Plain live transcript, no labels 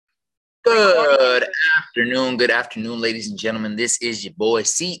Good afternoon, ladies and gentlemen. This is your boy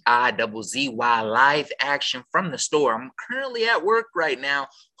CIZZY live action from the store. I'm currently at work right now.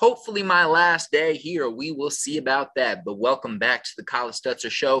 Hopefully, my last day here. We will see about that. But welcome back to the College Stutzer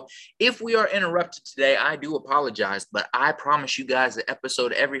Show. If we are interrupted today, I do apologize, but I promise you guys an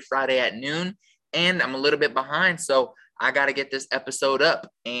episode every Friday at noon, and I'm a little bit behind, so I got to get this episode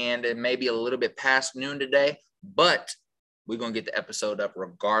up, and it may be a little bit past noon today, but we're going to get the episode up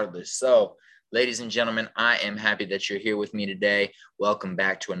regardless. So, ladies and gentlemen, I am happy that you're here with me today. Welcome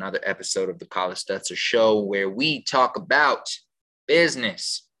back to another episode of the College Stutzer Show, where we talk about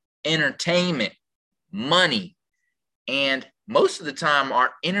business, entertainment, money, and most of the time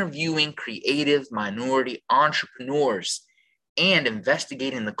are interviewing creative minority entrepreneurs and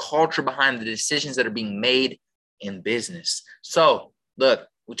investigating the culture behind the decisions that are being made in business. So, look,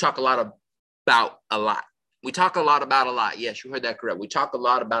 we talk a lot about a lot. We talk a lot about a lot. Yes, you heard that correct. We talk a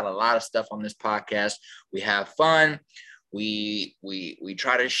lot about a lot of stuff on this podcast. We have fun. We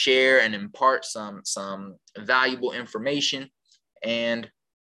try to share and impart some valuable information. And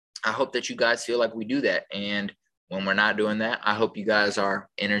I hope that you guys feel like we do that. And when we're not doing that, I hope you guys are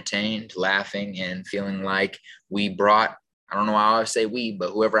entertained, laughing, and feeling like we brought, I don't know why I always say we, but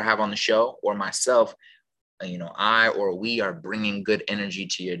whoever I have on the show or myself, I or we are bringing good energy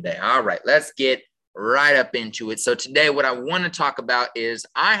to your day. All right, let's get right up into it. So today what I want to talk about is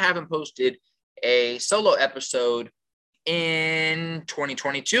I haven't posted a solo episode in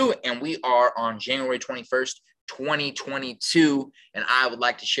 2022, and we are on January 21st, 2022, and I would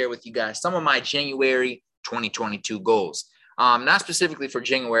like to share with you guys some of my January 2022 goals. Not specifically for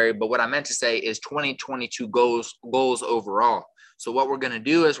January, but what I meant to say is 2022 goals overall. So what we're going to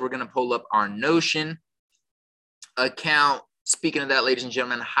do is we're going to pull up our Notion account. Speaking of that, ladies and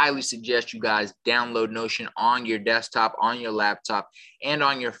gentlemen, I highly suggest you guys download Notion on your desktop, on your laptop, and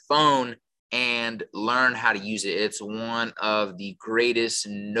on your phone and learn how to use it. It's one of the greatest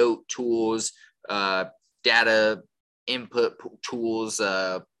note tools, data input tools,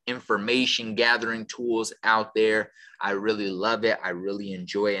 information gathering tools out there. I really love it. I really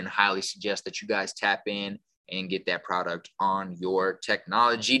enjoy it and highly suggest that you guys tap in and get that product on your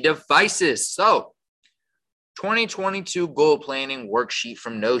technology devices. So, 2022 goal planning worksheet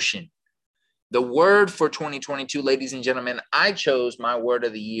from Notion. The word for 2022, ladies and gentlemen, I chose my word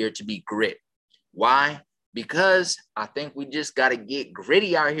of the year to be grit. Why? Because I think we just got to get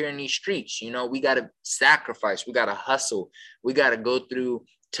gritty out here in these streets. We got to sacrifice. We got to hustle. We got to go through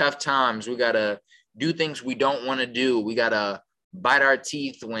tough times. We got to do things we don't want to do. We got to bite our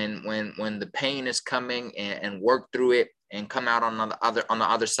teeth when the pain is coming and work through it and come out on the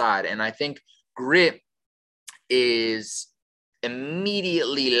other side. And I think grit is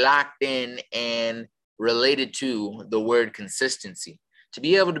immediately locked in and related to the word consistency. To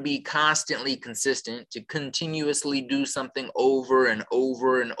be able to be constantly consistent, to continuously do something over and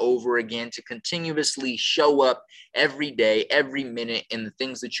over and over again, to continuously show up every day, every minute in the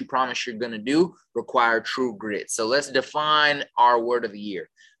things that you promise you're going to do require true grit. So let's define our word of the year.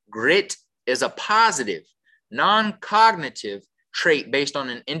 Grit is a positive, non-cognitive trait based on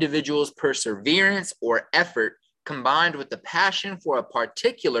an individual's perseverance or effort combined with the passion for a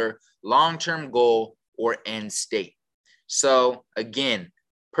particular long-term goal or end state. So again,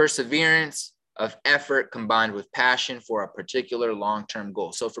 perseverance of effort combined with passion for a particular long-term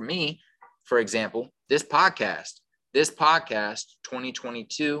goal. So for me, for example, this podcast,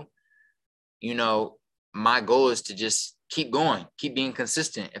 2022, my goal is to just keep going, keep being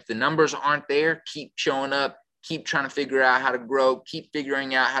consistent. If the numbers aren't there, keep showing up, keep trying to figure out how to grow, keep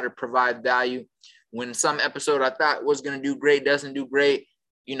figuring out how to provide value. When some episode I thought was going to do great doesn't do great,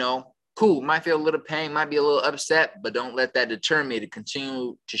 cool. Might feel a little pain, might be a little upset, but don't let that deter me to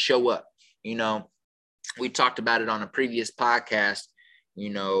continue to show up. We talked about it on a previous podcast,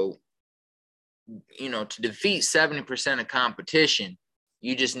 to defeat 70% of competition,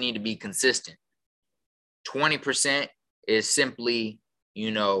 you just need to be consistent. 20% is simply,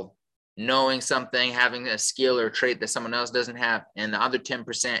 knowing something, having a skill or trait that someone else doesn't have. And the other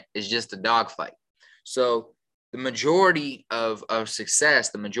 10% is just a dogfight. So the majority of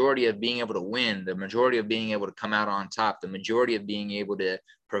success, the majority of being able to win, the majority of being able to come out on top, the majority of being able to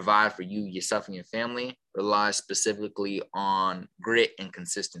provide for you, yourself, and your family relies specifically on grit and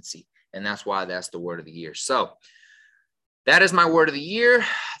consistency. And that's why that's the word of the year. So that is my word of the year.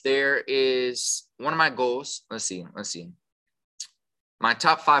 There is one of my goals. Let's see. My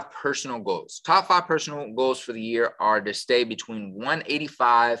top 5 personal goals. Top 5 personal goals for the year are to stay between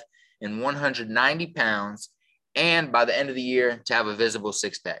 185 and 190 pounds, and by the end of the year, to have a visible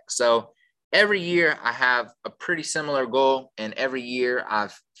six-pack. So every year I have a pretty similar goal, and every year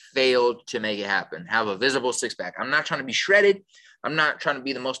I've failed to make it happen. Have a visible six pack. I'm not trying to be shredded. I'm not trying to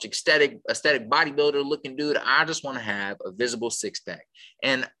be the most aesthetic bodybuilder looking dude. I just want to have a visible six pack.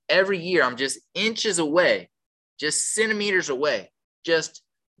 And every year I'm just inches away, just centimeters away, just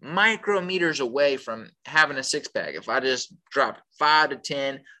micrometers away from having a six pack. If I just drop 5 to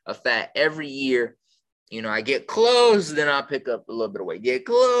 10 of fat every year, I get close, then I'll pick up a little bit of weight, get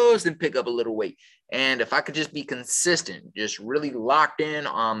close, then pick up a little weight. And if I could just be consistent, just really locked in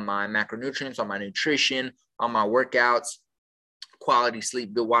on my macronutrients, on my nutrition, on my workouts, quality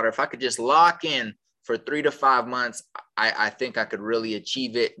sleep, good water, if I could just lock in for 3 to 5 months, I think I could really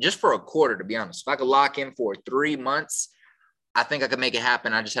achieve it just for a quarter, to be honest. If I could lock in for 3 months, I think I could make it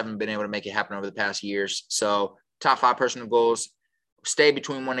happen. I just haven't been able to make it happen over the past years. So top 5 personal goals, stay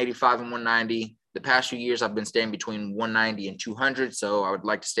between 185 and 190. The past few years, I've been staying between 190 and 200. So I would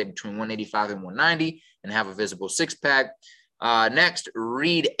like to stay between 185 and 190 and have a visible six pack. Next,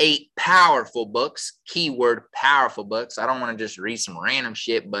 read 8 powerful books. Keyword powerful books. I don't want to just read some random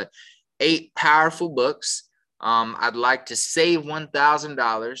shit, but 8 powerful books. I'd like to save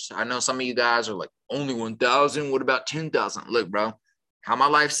 $1,000. I know some of you guys are like, only 1,000. What about 10,000? Look, bro, how my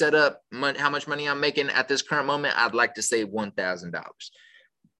life set up, how much money I'm making at this current moment, I'd like to save $1,000.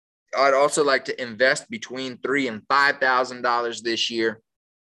 I'd also like to invest between $3,000 and $5,000 this year.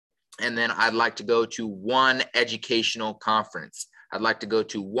 And then I'd like to go to one educational conference. I'd like to go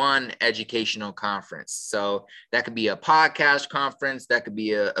to one educational conference. So that could be a podcast conference. That could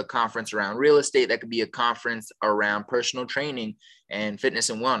be a conference around real estate. That could be a conference around personal training and fitness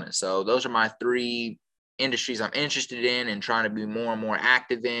and wellness. So those are my 3 industries I'm interested in and trying to be more and more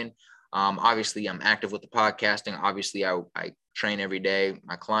active in. Obviously, I'm active with the podcasting. Obviously, I train every day,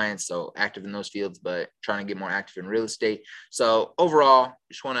 my clients, so active in those fields, but trying to get more active in real estate. So overall,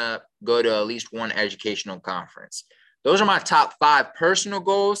 just want to go to at least one educational conference. Those are my top 5 personal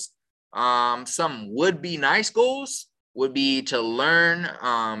goals. Some would-be nice goals would be to learn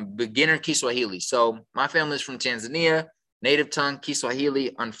beginner Kiswahili. So my family is from Tanzania, native tongue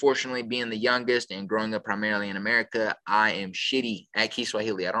Kiswahili. Unfortunately, being the youngest and growing up primarily in America, I am shitty at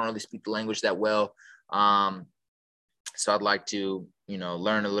Kiswahili. I don't really speak the language that well. So I'd like to,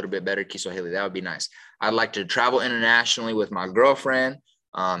 learn a little bit better Kiswahili. That would be nice. I'd like to travel internationally with my girlfriend.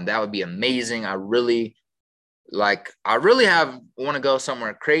 That would be amazing. I really want to go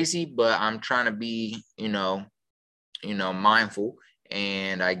somewhere crazy, but I'm trying to be, mindful.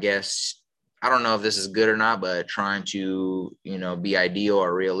 And I guess, I don't know if this is good or not, but trying to, be ideal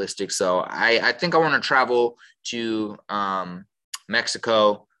or realistic. So I think I want to travel to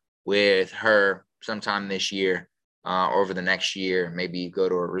Mexico with her sometime this year. Over the next year, maybe go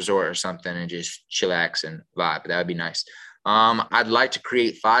to a resort or something and just chillax and vibe. That would be nice. I'd like to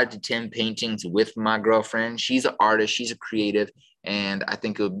create 5 to 10 paintings with my girlfriend. She's an artist. She's a creative. And I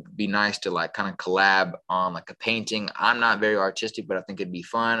think it would be nice to kind of collab on a painting. I'm not very artistic, but I think it'd be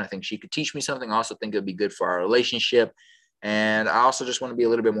fun. I think she could teach me something. I also think it'd be good for our relationship. And I also just want to be a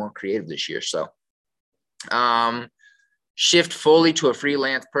little bit more creative this year. So, shift fully to a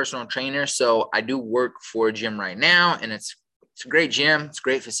freelance personal trainer. So I do work for a gym right now, and it's a great gym. It's a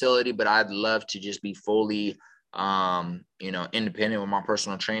great facility, but I'd love to just be fully, independent with my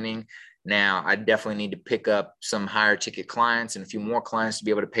personal training. Now, I definitely need to pick up some higher ticket clients and a few more clients to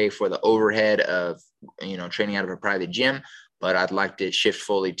be able to pay for the overhead of, training out of a private gym. But I'd like to shift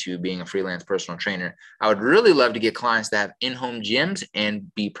fully to being a freelance personal trainer. I would really love to get clients that have in-home gyms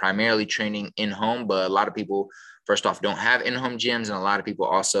and be primarily training in-home. But a lot of people, first off, don't have in-home gyms. And a lot of people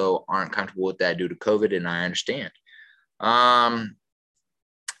also aren't comfortable with that due to COVID. And I understand.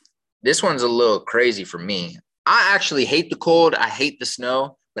 This one's a little crazy for me. I actually hate the cold. I hate the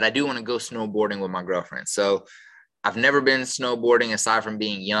snow, but I do want to go snowboarding with my girlfriend. So I've never been snowboarding aside from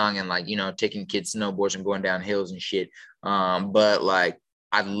being young and taking kids snowboards and going down hills and shit. But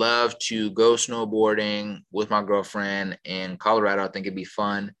I'd love to go snowboarding with my girlfriend in Colorado. I think it'd be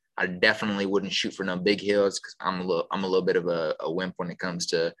fun. I definitely wouldn't shoot for no big hills because I'm a little bit of a wimp when it comes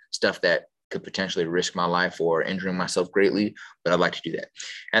to stuff that could potentially risk my life or injuring myself greatly, but I'd like to do that.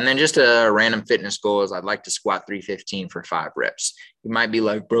 And then just a random fitness goals. I'd like to squat 315 for 5 reps. You might be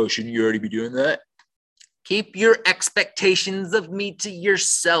like, bro, shouldn't you already be doing that? Keep your expectations of me to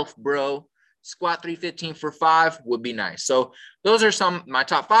yourself, bro. Squat 315 for 5 would be nice. So those are my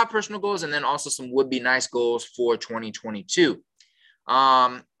top 5 personal goals, and then also some would be nice goals for 2022.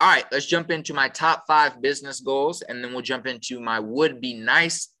 All right, let's jump into my top 5 business goals, and then we'll jump into my would be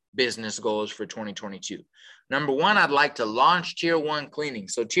nice business goals for 2022. Number 1, I'd like to launch Tier 1 cleaning.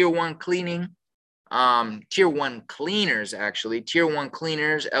 So Tier 1 cleaning, Tier 1 cleaners, actually, Tier 1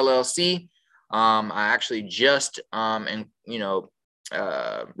 cleaners, LLC. I actually just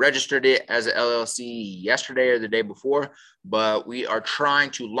registered it as an LLC yesterday or the day before, but we are trying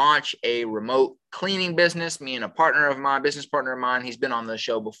to launch a remote cleaning business. Me and a business partner of mine, he's been on the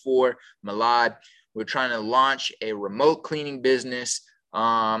show before, Malad. We're trying to launch a remote cleaning business.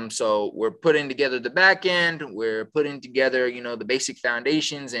 So we're putting together the back end, we're putting together, the basic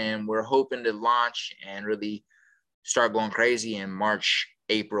foundations, and we're hoping to launch and really start going crazy in March,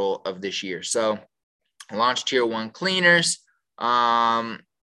 April of this year. So launch Tier 1 cleaners.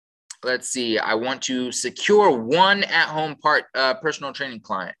 Let's see. I want to secure one at-home personal training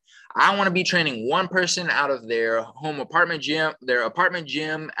client. I want to be training one person out of their apartment gym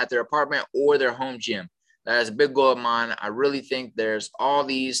at their apartment or their home gym. That is a big goal of mine. I really think there's all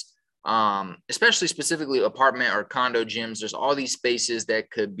these, especially specifically apartment or condo gyms, there's all these spaces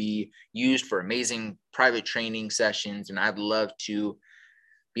that could be used for amazing private training sessions. And I'd love to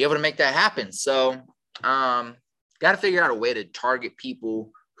be able to make that happen. So, got to figure out a way to target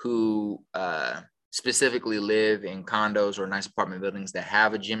people who specifically live in condos or nice apartment buildings that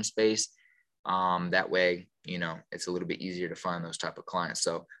have a gym space. That way, it's a little bit easier to find those type of clients.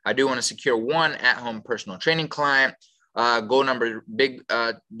 So I do want to secure one at-home personal training client.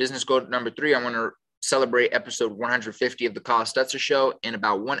 Business goal number 3, I want to celebrate episode 150 of the Kyle Stetzer Show. In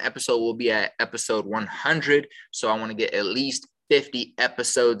about one episode, we'll be at episode 100. So I want to get at least 50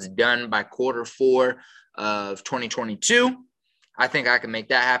 episodes done by Q4 of 2022. I think I can make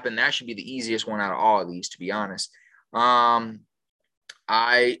that happen. That should be the easiest one out of all of these, to be honest.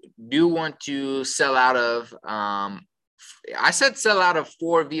 I do want to sell out of, sell out of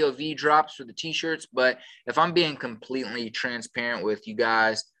 4 VOV drops for the t-shirts, but if I'm being completely transparent with you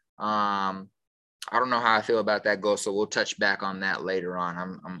guys, I don't know how I feel about that goal. So we'll touch back on that later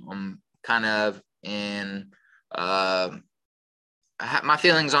on. I'm kind of in, my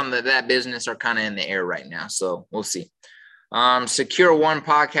feelings on that business are kind of in the air right now. So we'll see. Secure one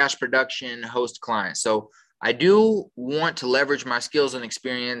podcast production host client. So I do want to leverage my skills and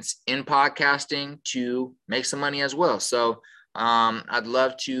experience in podcasting to make some money as well. So I'd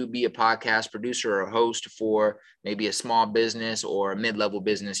love to be a podcast producer or host for maybe a small business or a mid-level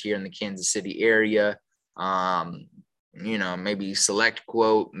business here in the Kansas City area. Maybe Select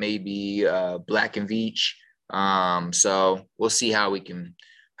Quote, maybe Black and Veatch. So we'll see how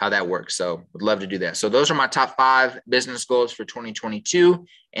that works. So would love to do that. So those are my top 5 business goals for 2022.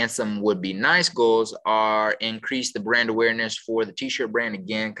 And some would be nice goals are increase the brand awareness for the t-shirt brand.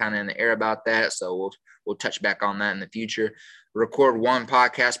 Again, kind of in the air about that. So we'll touch back on that in the future. Record 1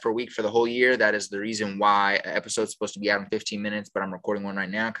 podcast per week for the whole year. That is the reason why an episode is supposed to be out in 15 minutes, but I'm recording one right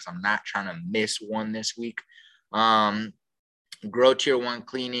now because I'm not trying to miss one this week. Grow Tier 1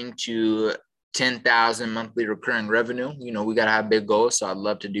 cleaning to 10,000 monthly recurring revenue. We got to have big goals. So I'd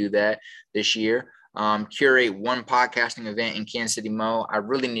love to do that this year. Curate 1 podcasting event in Kansas City, Mo. I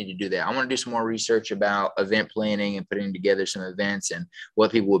really need to do that. I want to do some more research about event planning and putting together some events and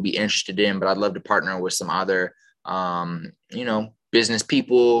what people would be interested in, but I'd love to partner with some other, business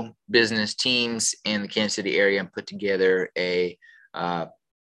people, business teams in the Kansas City area and put together a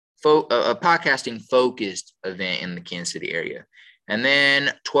podcasting focused event in the Kansas City area. And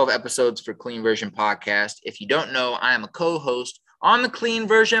then 12 episodes for Clean Version Podcast. If you don't know, I am a co-host on the Clean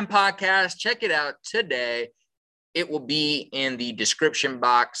Version Podcast. Check it out today. It will be in the description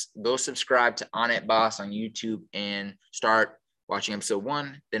box. Go subscribe to On It Boss on YouTube and start watching episode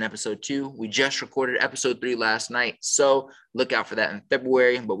 1, then episode 2. We just recorded episode 3 last night, so look out for that in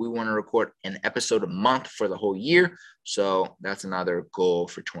February, but we want to record an episode a month for the whole year. So that's another goal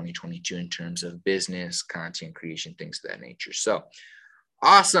for 2022 in terms of business, content creation, things of that nature. So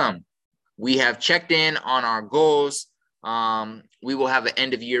awesome. We have checked in on our goals. We will have an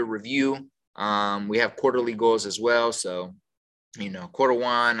end of year review. We have quarterly goals as well. So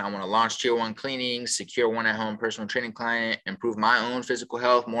Q1, I want to launch Tier 1 cleaning, secure 1 at-home personal training client, improve my own physical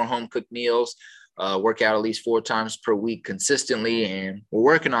health, more home-cooked meals, work out at least 4 times per week consistently, and we're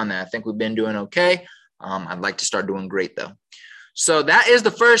working on that. I think we've been doing okay. I'd like to start doing great, though. So that is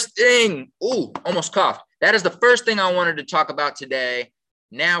the first thing. Ooh, almost coughed. That is the first thing I wanted to talk about today.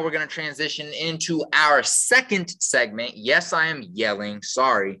 Now we're going to transition into our second segment. Yes, I am yelling.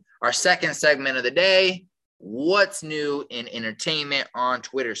 Sorry. Our second segment of the day. What's new in entertainment on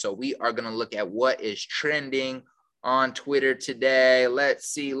Twitter? So we are going to look at what is trending on Twitter today. Let's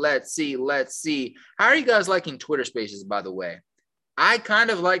see. How are you guys liking Twitter Spaces, by the way? I kind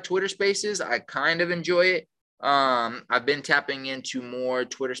of like Twitter Spaces. I kind of enjoy it. I've been tapping into more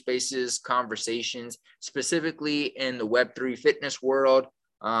Twitter Spaces conversations, specifically in the Web3 fitness world.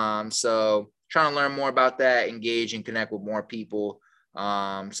 So trying to learn more about that, engage and connect with more people.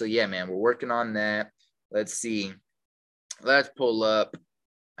 So yeah, man, we're working on that. Let's see. Let's pull up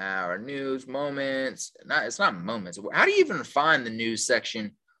our news moments. It's not moments. How do you even find the news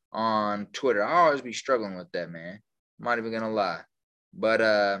section on Twitter? I always be struggling with that, man. I'm not even gonna lie. But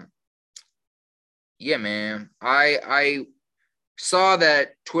yeah, man. I saw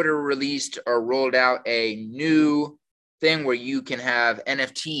that Twitter released or rolled out a new thing where you can have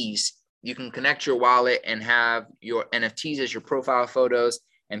NFTs. You can connect your wallet and have your NFTs as your profile photos,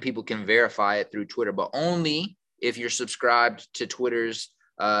 and people can verify it through Twitter, but only if you're subscribed to Twitter's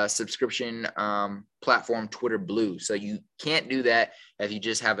subscription platform, Twitter Blue. So you can't do that if you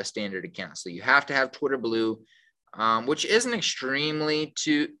just have a standard account. So you have to have Twitter Blue, which isn't extremely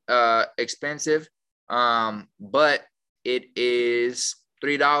too expensive, but it is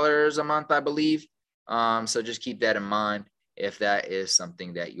 $3 a month, I believe. So just keep that in mind if that is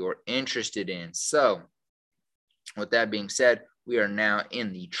something that you're interested in. So with that being said, we are now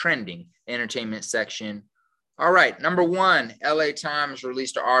in the trending entertainment section. All right, number one, LA Times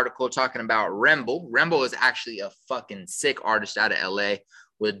released an article talking about Remble. Remble is actually a fucking sick artist out of LA.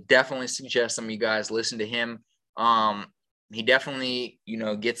 Would definitely suggest some of you guys listen to him. He definitely,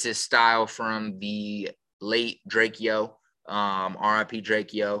 gets his style from the late Drake Yo, RIP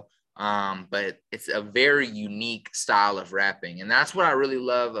Drake Yo. But it's a very unique style of rapping. And that's what I really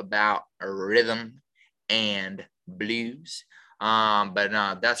love about rhythm and blues. But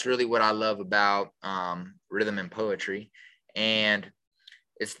that's really what I love about rhythm and poetry. And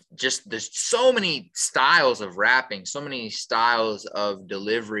it's just, there's so many styles of rapping, so many styles of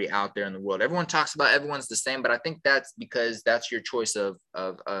delivery out there in the world. Everyone talks about everyone's the same, but I think that's because that's your choice of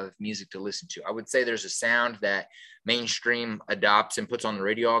music to listen to. I would say there's a sound that mainstream adopts and puts on the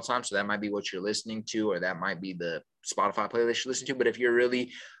radio all the time. So that might be what you're listening to, or that might be the Spotify playlist you listen to. But if you're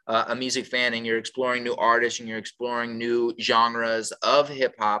really a music fan and you're exploring new artists and you're exploring new genres of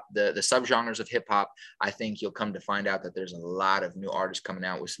hip hop, the subgenres of hip hop, I think you'll come to find out that there's a lot of new artists coming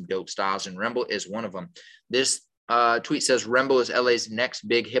out with some dope styles, and Remble is one of them. This tweet says Remble is LA's next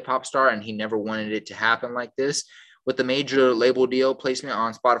big hip hop star, and he never wanted it to happen like this. With the major label deal placement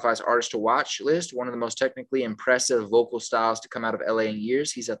on Spotify's Artist to Watch list, one of the most technically impressive vocal styles to come out of LA in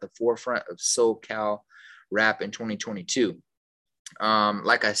years, he's at the forefront of SoCal rap in 2022.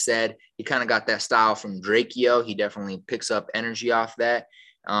 Like I said, he kind of got that style from Drake Yo. He definitely picks up energy off that.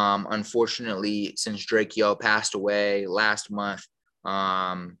 Unfortunately, since Drake Yo passed away last month,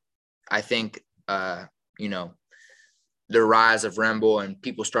 I think, the rise of Remble and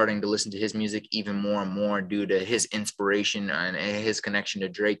people starting to listen to his music even more and more due to his inspiration and his connection to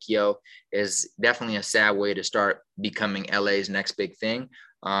Drake Yo is definitely a sad way to start becoming LA's next big thing.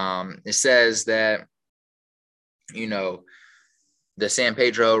 It says that, the San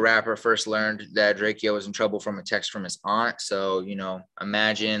Pedro rapper first learned that Drake Yo was in trouble from a text from his aunt. So,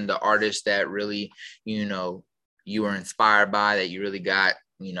 imagine the artist that really, you were inspired by, that you really got,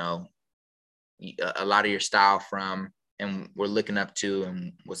 a lot of your style from, and we're looking up to,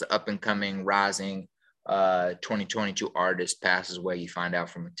 and was an up and coming rising 2022 artist, passes away. You find out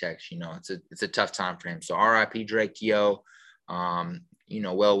from a text. It's a tough time for him. So RIP Drake Yo.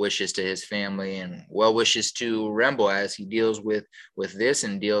 Well wishes to his family, and well wishes to Remble as he deals with this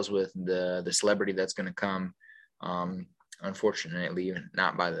and deals with the celebrity that's going to come. Unfortunately,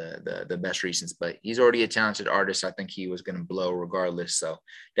 not by the best reasons, but he's already a talented artist. I think he was going to blow regardless. So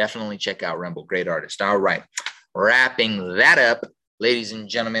definitely check out Remble, great artist. All right, wrapping that up, ladies and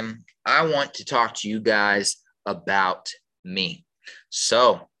gentlemen, I want to talk to you guys about me.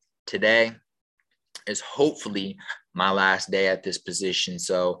 So today is hopefully my last day at this position.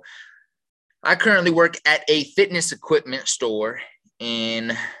 So I currently work at a fitness equipment store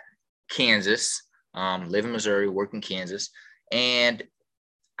in Kansas. Live in Missouri, work in Kansas, and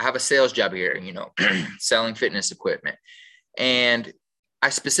I have a sales job here, selling fitness equipment. And I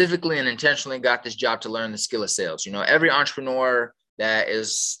specifically and intentionally got this job to learn the skill of sales. Every entrepreneur that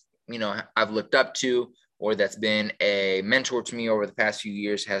is, I've looked up to, or that's been a mentor to me over the past few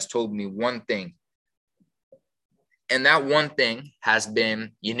years, has told me one thing. And that one thing has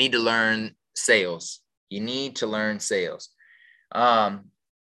been, you need to learn sales. You need to learn sales.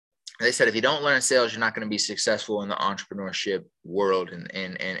 They said, if you don't learn sales, you're not going to be successful in the entrepreneurship world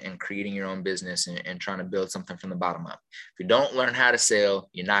and creating your own business and trying to build something from the bottom up. If you don't learn how to sell,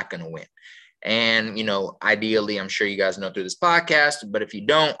 you're not going to win. And, ideally, I'm sure you guys know through this podcast, but if you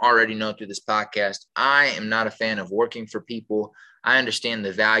don't already know through this podcast, I am not a fan of working for people. I understand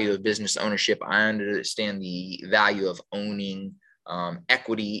the value of business ownership. I understand the value of owning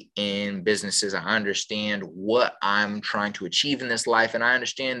equity in businesses. I understand what I'm trying to achieve in this life. And I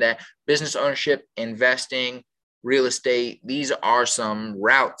understand that business ownership, investing, real estate. These are some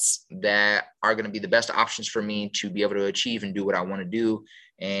routes that are going to be the best options for me to be able to achieve and do what I want to do,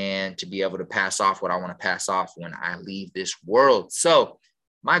 and to be able to pass off what I want to pass off when I leave this world. So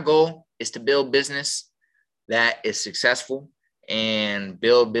my goal is to build business that is successful and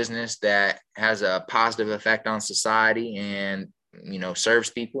build business that has a positive effect on society and, serves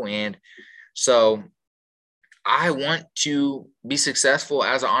people. And so I want to be successful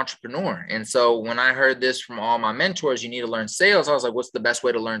as an entrepreneur. And so when I heard this from all my mentors, you need to learn sales, I was like, what's the best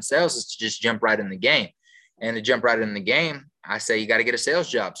way to learn sales? Is to just jump right in the game. And to jump right in the game, I say you got to get a sales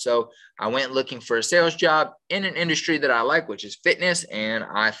job. So I went looking for a sales job in an industry that I like, which is fitness. And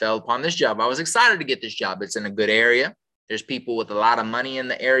I fell upon this job. I was excited to get this job. It's in a good area. There's people with a lot of money in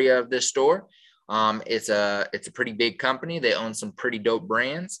the area of this store. It's a pretty big company. They own some pretty dope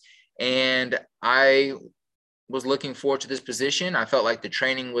brands. And I was looking forward to this position. I felt like the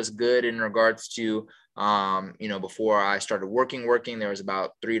training was good in regards to, before I started working, there was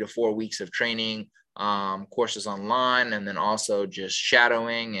about 3 to 4 weeks of training, courses online, and then also just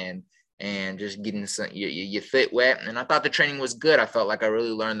shadowing and just getting your feet wet. And I thought the training was good. I felt like I really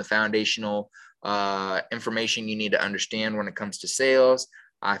learned the foundational information you need to understand when it comes to sales.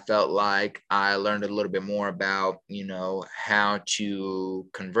 I felt like I learned a little bit more about, how to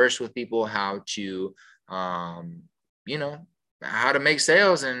converse with people, how to how to make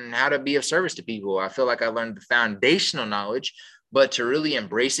sales and how to be of service to people. I feel like I learned the foundational knowledge, but to really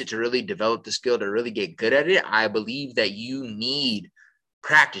embrace it, to really develop the skill, to really get good at it, I believe that you need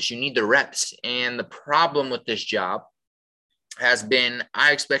practice. You need the reps. And the problem with this job has been,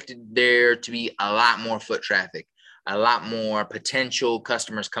 I expected there to be a lot more foot traffic, a lot more potential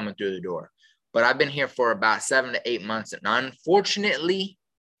customers coming through the door. But I've been here for about 7 to 8 months. And unfortunately,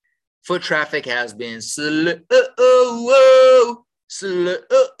 foot traffic has been slow.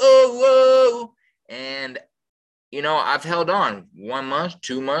 And, I've held on 1 month,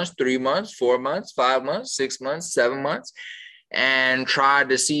 2 months, 3 months, 4 months, 5 months, 6 months, 7 months, and tried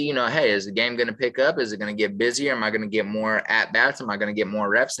to see, hey, is the game going to pick up? Is it going to get busier? Am I going to get more at bats? Am I going to get more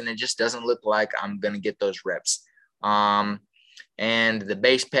reps? And it just doesn't look like I'm going to get those reps. And the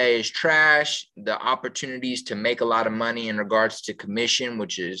base pay is trash. The opportunities to make a lot of money in regards to commission,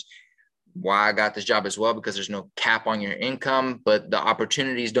 which is why I got this job as well, because there's no cap on your income, but the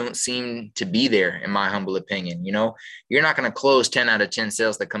opportunities don't seem to be there, in my humble opinion. You're not going to close 10 out of 10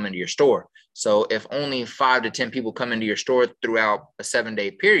 sales that come into your store. So if only 5 to 10 people come into your store throughout a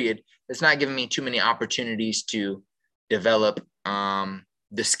 7-day period, it's not giving me too many opportunities to develop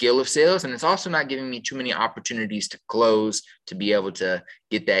the skill of sales. And it's also not giving me too many opportunities to close, to be able to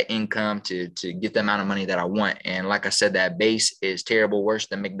get that income, to get the amount of money that I want. And like I said, that base is terrible, worse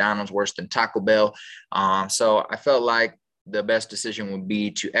than McDonald's, worse than Taco Bell. So I felt like the best decision would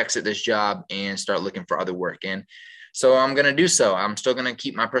be to exit this job and start looking for other work. And so I'm going to do so. I'm still going to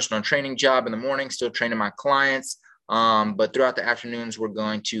keep my personal training job in the morning, still training my clients. But throughout the afternoons, we're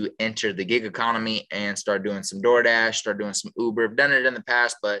going to enter the gig economy and start doing some DoorDash, start doing some Uber. I've done it in the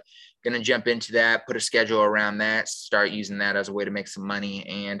past, but going to jump into that, put a schedule around that, start using that as a way to make some money.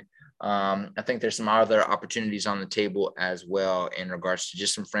 And I think there's some other opportunities on the table as well in regards to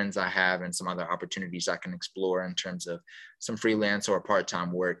just some friends I have and some other opportunities I can explore in terms of some freelance or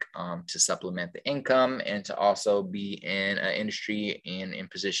part-time work to supplement the income and to also be in an industry and in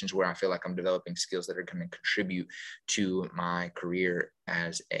positions where I feel like I'm developing skills that are going to contribute to my career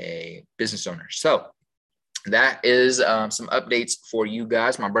as a business owner. So that is some updates for you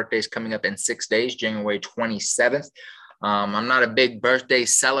guys. My birthday is coming up in 6 days, January 27th. I'm not a big birthday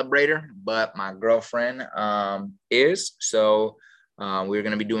celebrator, but my girlfriend is. So we're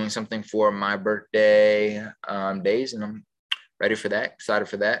going to be doing something for my birthday days, and I'm ready for that, excited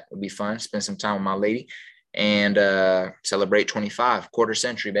for that. It'll be fun. Spend some time with my lady and celebrate 25, quarter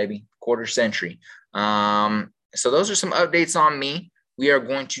century, baby, quarter century. So those are some updates on me. We are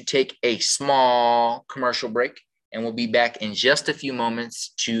going to take a small commercial break, and we'll be back in just a few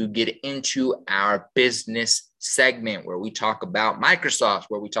moments to get into our business segment where we talk about Microsoft,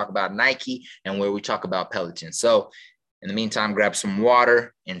 where we talk about Nike, and where we talk about Peloton. So in the meantime, grab some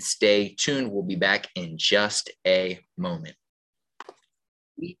water and stay tuned. We'll be back in just a moment.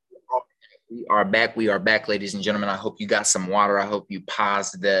 We are back. We are back, ladies and gentlemen. I hope you got some water. I hope you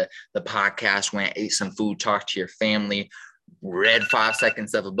paused the podcast, went, ate some food, talked to your family, read 5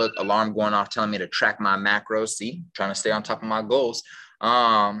 seconds of a book, alarm going off telling me to track my macros. See, trying to stay on top of my goals.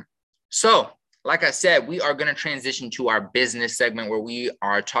 So like I said, we are going to transition to our business segment where we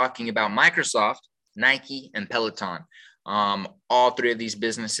are talking about Microsoft, Nike, and Peloton. All three of these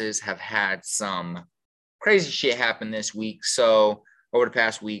businesses have had some crazy shit happen this week. So over the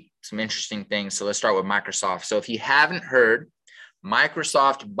past week, some interesting things. So let's start with Microsoft. So if you haven't heard,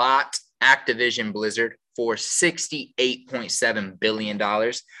 Microsoft bought Activision Blizzard for $68.7 billion.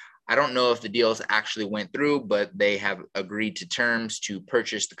 I don't know if the deals actually went through, but they have agreed to terms to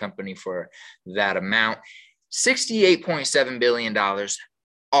purchase the company for that amount. $68.7 billion,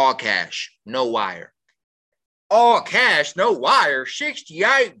 all cash, no wire. All cash, no wire,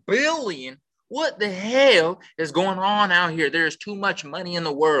 68 billion. What the hell is going on out here? There's too much money in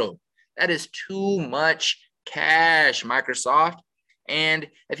the world. That is too much cash, Microsoft. And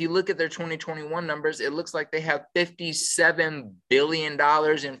if you look at their 2021 numbers, it looks like they have $57 billion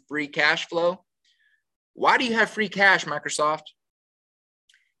in free cash flow. Why do you have free cash, Microsoft?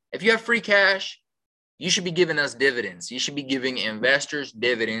 If you have free cash, you should be giving us dividends. You should be giving investors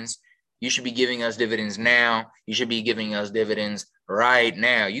dividends. You should be giving us dividends now. You should be giving us dividends right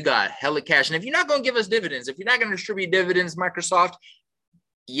now. You got hella cash. And if you're not going to give us dividends, if you're not going to distribute dividends, Microsoft,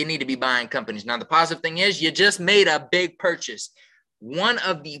 you need to be buying companies. Now, the positive thing is you just made a big purchase. One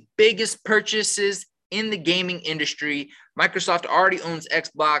of the biggest purchases in the gaming industry. Microsoft already owns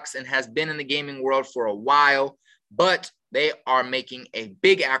Xbox and has been in the gaming world for a while, but they are making a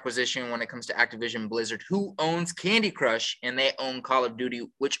big acquisition when it comes to Activision Blizzard, who owns Candy Crush, and they own Call of Duty,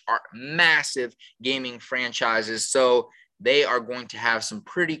 which are massive gaming franchises. So they are going to have some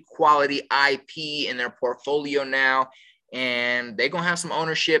pretty quality IP in their portfolio now, and they're going to have some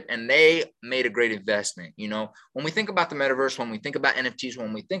ownership, and they made a great investment. You know, when we think about the metaverse, when we think about NFTs,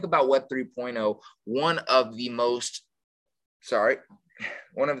 when we think about Web 3.0, one of the most,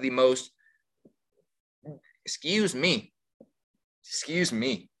 one of the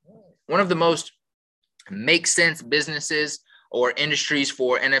most make sense businesses or industries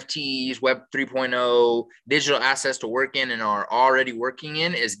for NFTs, Web 3.0, digital assets to work in and are already working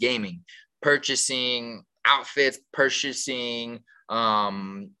in is gaming, purchasing outfits, purchasing,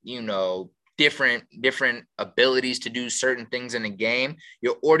 different abilities to do certain things in a game.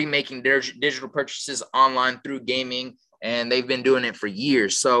 You're already making digital purchases online through gaming, and they've been doing it for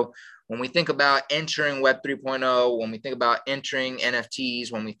years. So when we think about entering Web 3.0, when we think about entering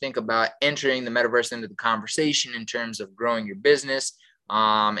NFTs, when we think about entering the metaverse into the conversation in terms of growing your business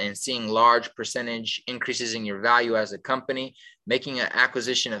and seeing large percentage increases in your value as a company, making an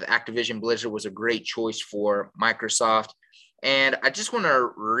acquisition of Activision Blizzard was a great choice for Microsoft. And I just want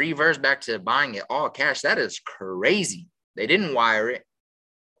to reverse back to buying it all cash. That is crazy. They didn't wire it.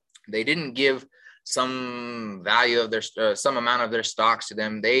 They didn't give some value of their some amount of their stocks to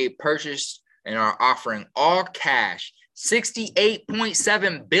them. They purchased and are offering all cash,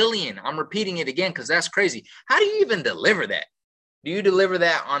 $68.7 billion. I'm repeating it again because that's crazy. How do you even deliver that? Do you deliver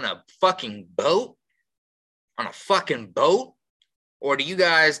that on a fucking boat? On a fucking boat? Or do you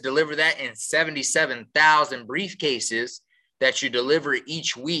guys deliver that in 77,000 briefcases that you deliver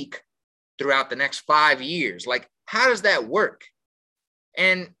each week throughout the next 5 years? Like, how does that work?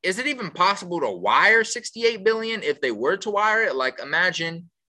 And is it even possible to wire 68 billion if they were to wire it? Like, imagine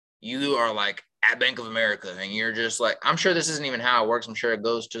you are like at Bank of America and you're just like, I'm sure this isn't even how it works. I'm sure it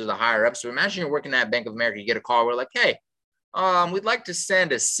goes to the higher ups. So imagine you're working at Bank of America, you get a call. We're like, hey, we'd like to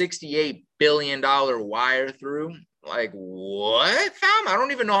send a $68 billion wire through. Like, what, fam? I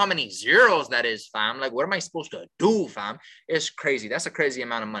don't even know how many zeros that is, fam. Like, what am I supposed to do, fam? It's crazy. That's a crazy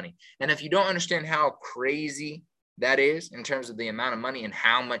amount of money. And if you don't understand how crazy that is in terms of the amount of money and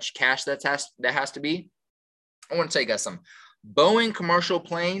how much cash that has to be, I want to tell you guys something. Boeing commercial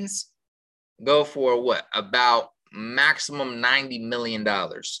planes go for what? About maximum $90 million.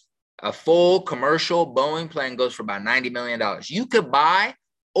 A full commercial Boeing plane goes for about $90 million. You could buy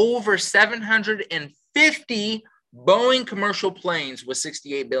over 750 Boeing commercial planes with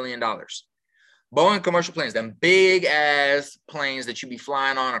 $68 billion. Boeing commercial planes, them big ass planes that you be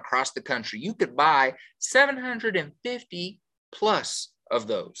flying on across the country, you could buy 750 plus of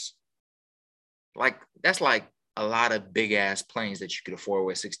those. Like, that's like a lot of big ass planes that you could afford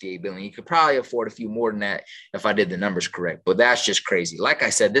with 68 billion. You could probably afford a few more than that if I did the numbers correct, but that's just crazy. Like I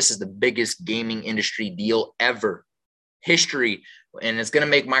said, this is the biggest gaming industry deal ever, history, and it's going to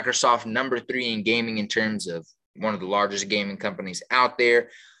make Microsoft number 3 in gaming in terms of one of the largest gaming companies out there.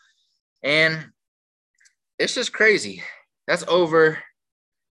 And it's just crazy. That is over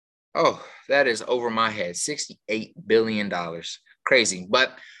my head. $68 billion. Crazy.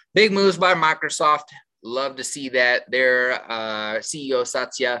 But big moves by Microsoft. Love to see that. Their CEO,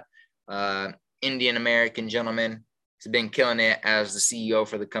 Satya, Indian American gentleman, has been killing it as the CEO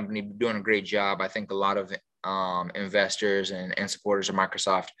for the company, doing a great job. I think a lot of investors and supporters of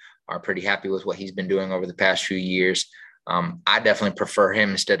Microsoft are pretty happy with what he's been doing over the past few years. I definitely prefer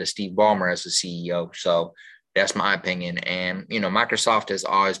him instead of Steve Ballmer as the CEO. So That's my opinion. And, Microsoft has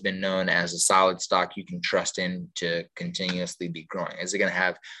always been known as a solid stock you can trust in to continuously be growing. Is it going to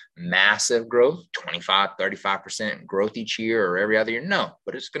have massive growth, 25, 35% growth each year or every other year? No,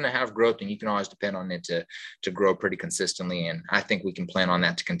 but it's going to have growth, and you can always depend on it to grow pretty consistently. And I think we can plan on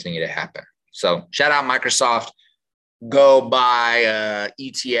that to continue to happen. So shout out Microsoft. Go buy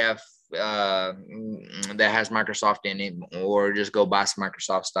ETF that has Microsoft in it, or just go buy some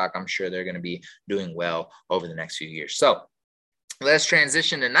Microsoft stock. I'm sure they're going to be doing well over the next few years. So let's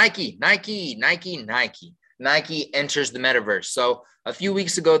transition to Nike. Nike enters the metaverse. So a few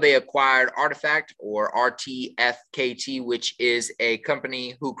weeks ago, they acquired Artifact, or RTFKT, which is a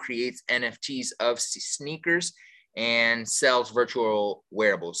company who creates NFTs of sneakers and sells virtual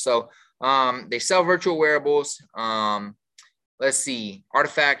wearables. So they sell virtual wearables. Let's see.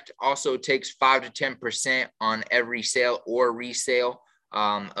 Artifact also takes 5 to 10% on every sale or resale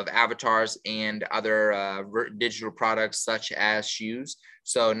of avatars and other digital products such as shoes.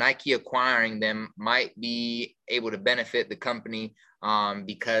 So Nike acquiring them might be able to benefit the company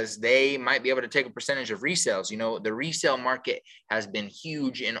because they might be able to take a percentage of resales. The resale market has been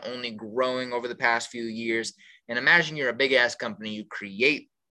huge and only growing over the past few years. And imagine you're a big ass company. You create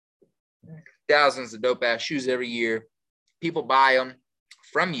thousands of dope ass shoes every year. People buy them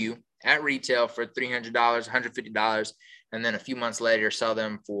from you at retail for $300, $150, and then a few months later sell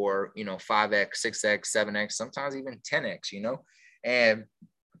them for 5x, 6x, 7x, sometimes even 10x. And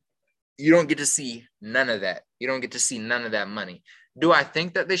you don't get to see none of that. You don't get to see none of that money. Do I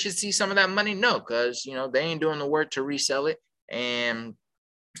think that they should see some of that money? No, because they ain't doing the work to resell it. And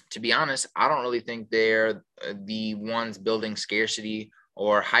to be honest, I don't really think they're the ones building scarcity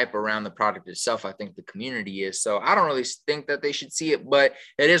or hype around the product itself. I think the community is. So I don't really think that they should see it, but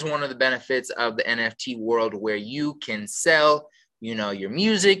it is one of the benefits of the NFT world, where you can sell, your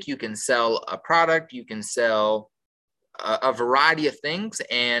music, you can sell a product, you can sell a variety of things,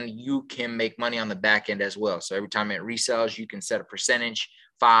 and you can make money on the back end as well. So every time it resells, you can set a percentage,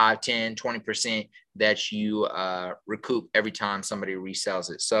 5, 10, 20% that you recoup every time somebody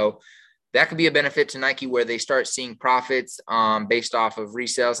resells it. So that could be a benefit to Nike, where they start seeing profits based off of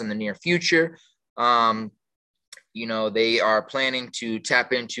resales in the near future. They are planning to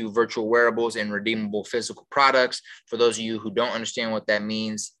tap into virtual wearables and redeemable physical products. For those of you who don't understand what that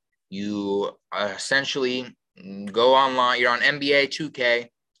means, you essentially go online. You're on NBA 2K.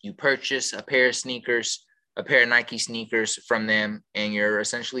 You purchase a pair of sneakers, a pair of Nike sneakers from them, and you're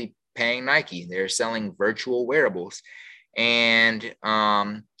essentially paying Nike. They're selling virtual wearables. And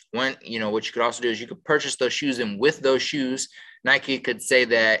what you could also do is you could purchase those shoes, and with those shoes, Nike could say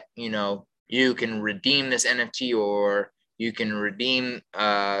that, you can redeem this NFT, or you can redeem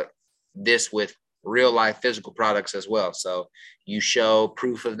this with real life physical products as well. So you show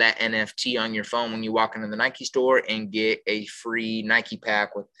proof of that NFT on your phone when you walk into the Nike store and get a free Nike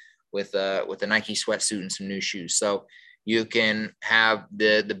pack with a Nike sweatsuit and some new shoes. So you can have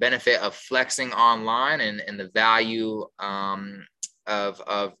the benefit of flexing online and the value of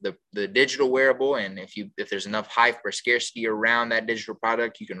the digital wearable. And if there's enough hype or scarcity around that digital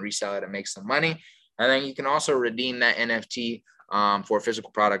product, you can resell it and make some money. And then you can also redeem that NFT for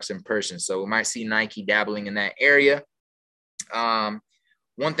physical products in person. So we might see Nike dabbling in that area.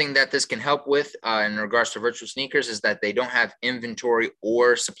 One thing that this can help with in regards to virtual sneakers is that they don't have inventory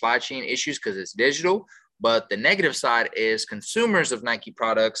or supply chain issues because it's digital. But the negative side is consumers of Nike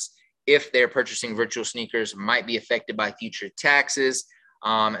products, if they're purchasing virtual sneakers, might be affected by future taxes.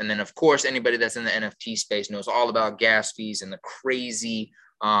 And then, of course, anybody that's in the NFT space knows all about gas fees and the crazy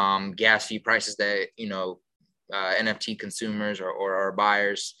gas fee prices that, NFT consumers or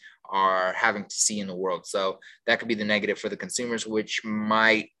buyers are having to see in the world. So that could be the negative for the consumers, which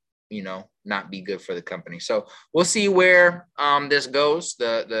might, not be good for the company. So we'll see where this goes.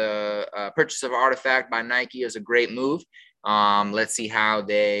 The purchase of Artifact by Nike is a great move. Let's see how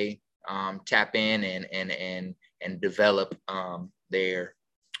they tap in and develop their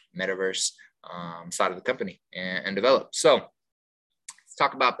metaverse side of the company and develop. So let's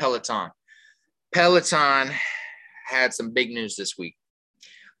talk about Peloton. Peloton had some big news this week.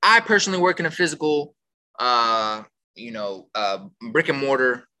 I personally work in a physical, brick and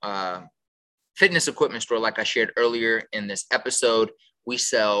mortar fitness equipment store. Like I shared earlier in this episode, we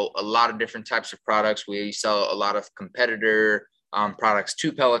sell a lot of different types of products. We sell a lot of competitor products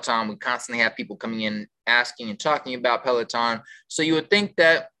to Peloton. We constantly have people coming in asking and talking about Peloton. So you would think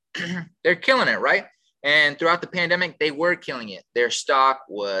that they're killing it, right? And throughout the pandemic, they were killing it. Their stock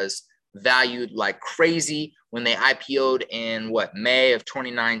was valued like crazy. When they IPO'd in May of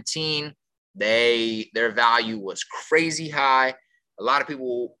 2019, their value was crazy high. A lot of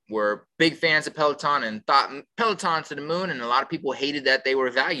people were big fans of Peloton and thought Peloton to the moon, and a lot of people hated that they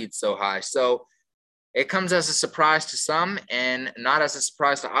were valued so high. So it comes as a surprise to some and not as a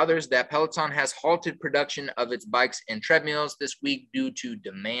surprise to others that Peloton has halted production of its bikes and treadmills this week due to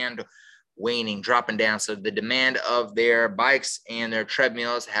demand waning, dropping down. So the demand of their bikes and their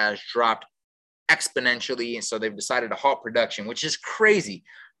treadmills has dropped exponentially. And so they've decided to halt production, which is crazy.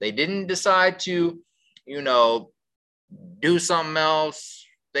 They didn't decide to, do something else.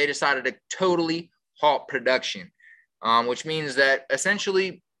 They decided to totally halt production, which means that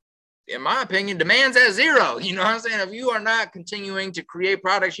essentially, in my opinion, demand's at zero. You know what I'm saying? If you are not continuing to create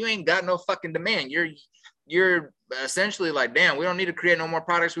products, you ain't got no fucking demand. You're essentially like, damn, we don't need to create no more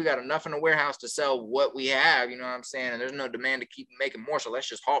products. We got enough in the warehouse to sell what we have. You know what I'm saying? And there's no demand to keep making more. So let's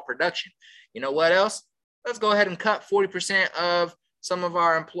just halt production. You know what else? Let's go ahead and cut 40% of some of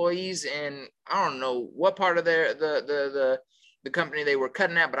our employees. And I don't know what part of the company they were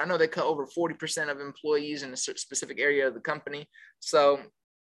cutting at, but I know they cut over 40% of employees in a specific area of the company. So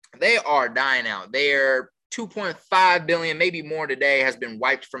they are dying out. Their $2.5 billion, maybe more today, has been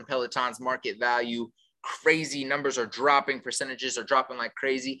wiped from Peloton's market value. Crazy numbers are dropping. Percentages are dropping like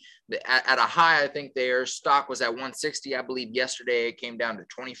crazy. At a high, I think their stock was at $160. I believe yesterday it came down to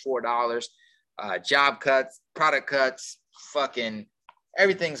 $24. Job cuts, product cuts, fucking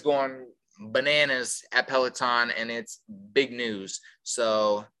everything's going bananas at Peloton, and it's big news.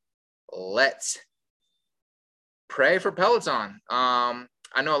 So let's pray for Peloton.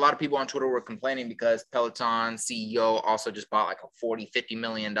 I know a lot of people on Twitter were complaining because Peloton CEO also just bought like a $40-50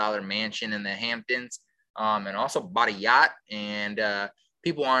 million mansion in the Hamptons, and also bought a yacht. And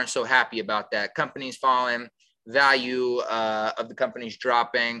people aren't so happy about that. Companies falling, value of the companies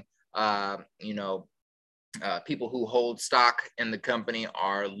dropping. People who hold stock in the company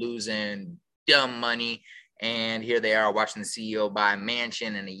are losing dumb money. And here they are watching the CEO buy a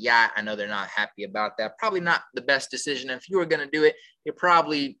mansion and a yacht. I know they're not happy about that. Probably not the best decision. If you were going to do it, you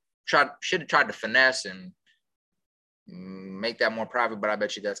probably should have tried to finesse and make that more private. But I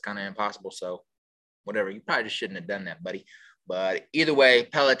bet you that's kind of impossible. So whatever, you probably just shouldn't have done that, buddy. But either way,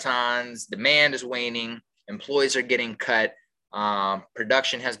 Peloton's demand is waning. Employees are getting cut.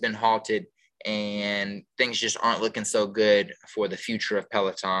 Production has been halted. And things just aren't looking so good for the future of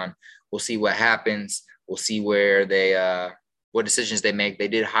Peloton. We'll see what happens. We'll see where what decisions they make. They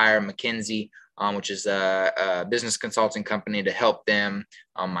did hire McKinsey, which is a business consulting company, to help them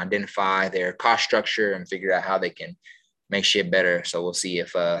identify their cost structure and figure out how they can make shit better. So we'll see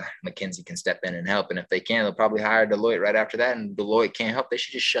if McKinsey can step in and help. And if they can, they'll probably hire Deloitte right after that. And Deloitte can't help. They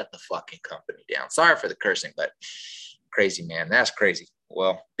should just shut the fucking company down. Sorry for the cursing, but crazy, man. That's crazy.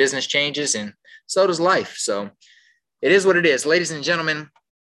 Well, business changes and so does life. So it is what it is. Ladies and gentlemen,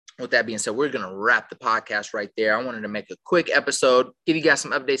 with that being said, we're going to wrap the podcast right there. I wanted to make a quick episode, give you guys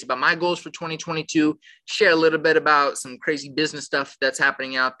some updates about my goals for 2022, share a little bit about some crazy business stuff that's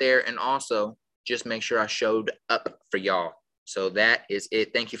happening out there, and also just make sure I showed up for y'all. So that is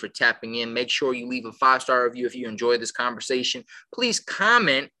it. Thank you for tapping in. Make sure you leave a 5-star review if you enjoyed this conversation. Please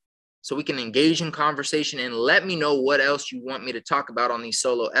comment so we can engage in conversation, and let me know what else you want me to talk about on these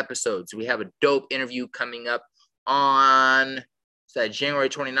solo episodes. We have a dope interview coming up on January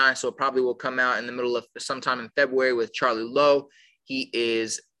 29th, so it probably will come out in the middle of sometime in February with Charlie Lowe. He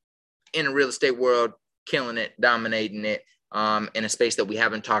is in the real estate world, killing it, dominating it, in a space that we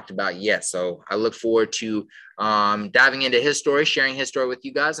haven't talked about yet. So I look forward to diving into his story, sharing his story with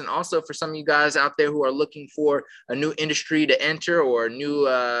you guys. And also for some of you guys out there who are looking for a new industry to enter or a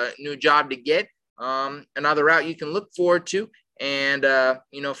new job to get, another route you can look forward to. And,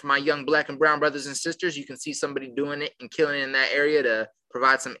 for my young Black and brown brothers and sisters, you can see somebody doing it and killing it in that area to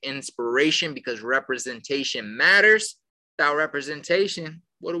provide some inspiration, because representation matters. Without representation,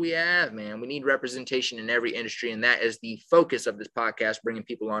 what do we have, man? We need representation in every industry. And that is the focus of this podcast, bringing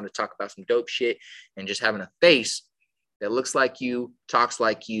people on to talk about some dope shit and just having a face that looks like you, talks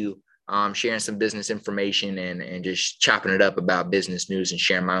like you, sharing some business information and just chopping it up about business news and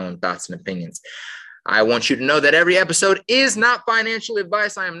sharing my own thoughts and opinions. I want you to know that every episode is not financial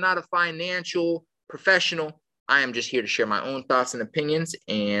advice. I am not a financial professional. I am just here to share my own thoughts and opinions.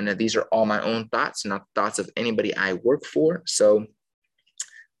 And these are all my own thoughts, not the thoughts of anybody I work for. So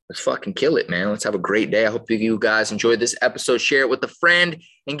let's fucking kill it, man. Let's have a great day. I hope you guys enjoyed this episode. Share it with a friend.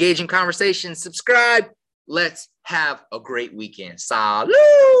 Engage in conversation. Subscribe. Let's have a great weekend. Salud.